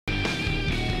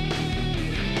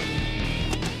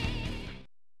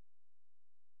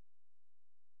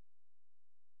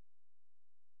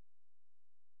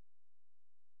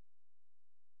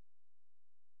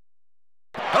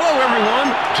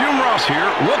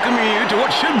welcoming you to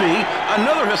what should be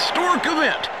another historic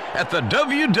event at the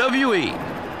WWE.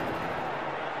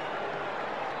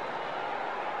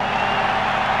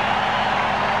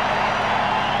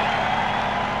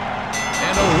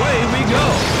 And away we go.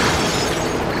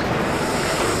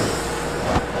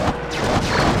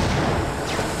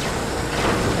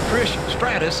 Trish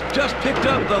Stratus just picked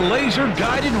up the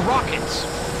laser-guided rockets.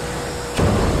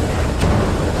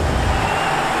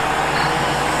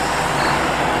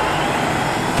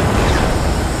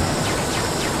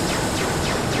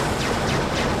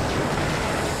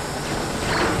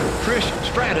 Trish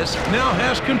Stratus now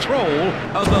has control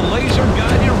of the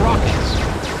laser-guided rockets.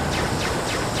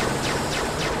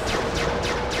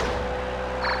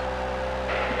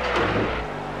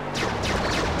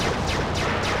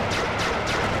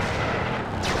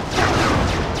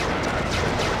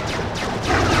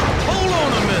 Hold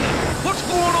on a minute. What's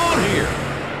going on here?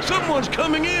 Someone's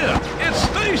coming in. It's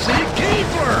Stacy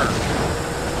Keibler.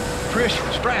 Trish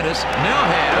Stratus now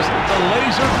has the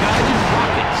laser-guided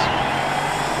rockets.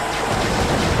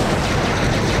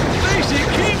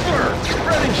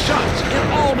 Spreading shots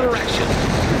in all directions.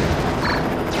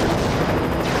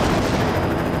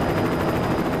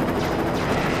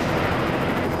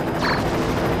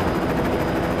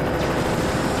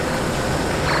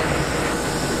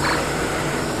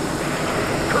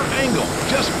 Kurt Angle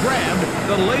just grabbed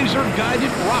the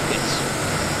laser-guided rockets.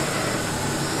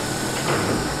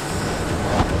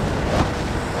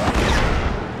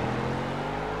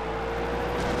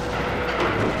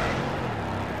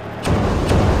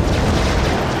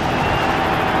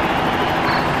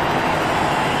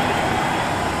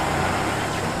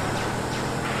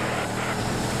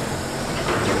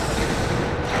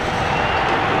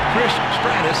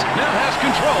 Stratus now has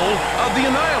control of the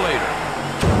Annihilator.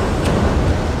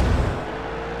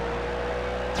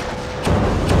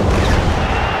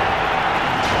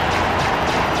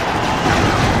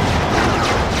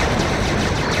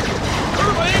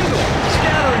 Kurt Angle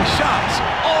scattering shots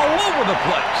all over the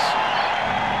place.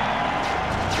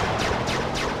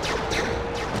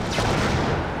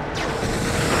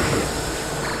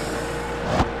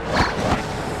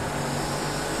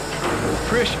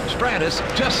 Trish Stratus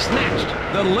just snatched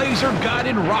the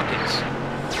laser-guided rockets.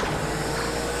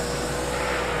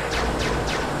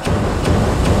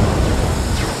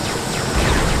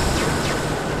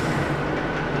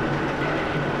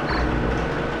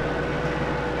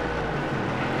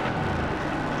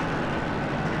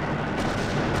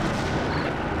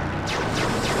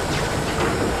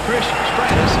 Trish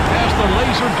Stratus has the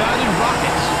laser-guided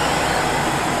rockets.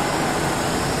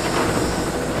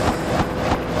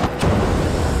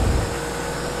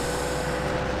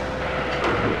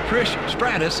 Trish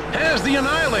Stratus has the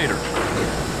Annihilator. Well,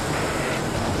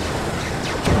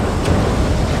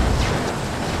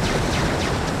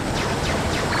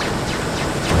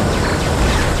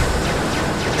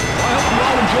 I hope you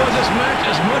all enjoyed this match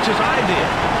as much as I did.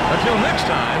 Until next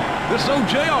time, this is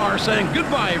OJR saying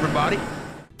goodbye, everybody.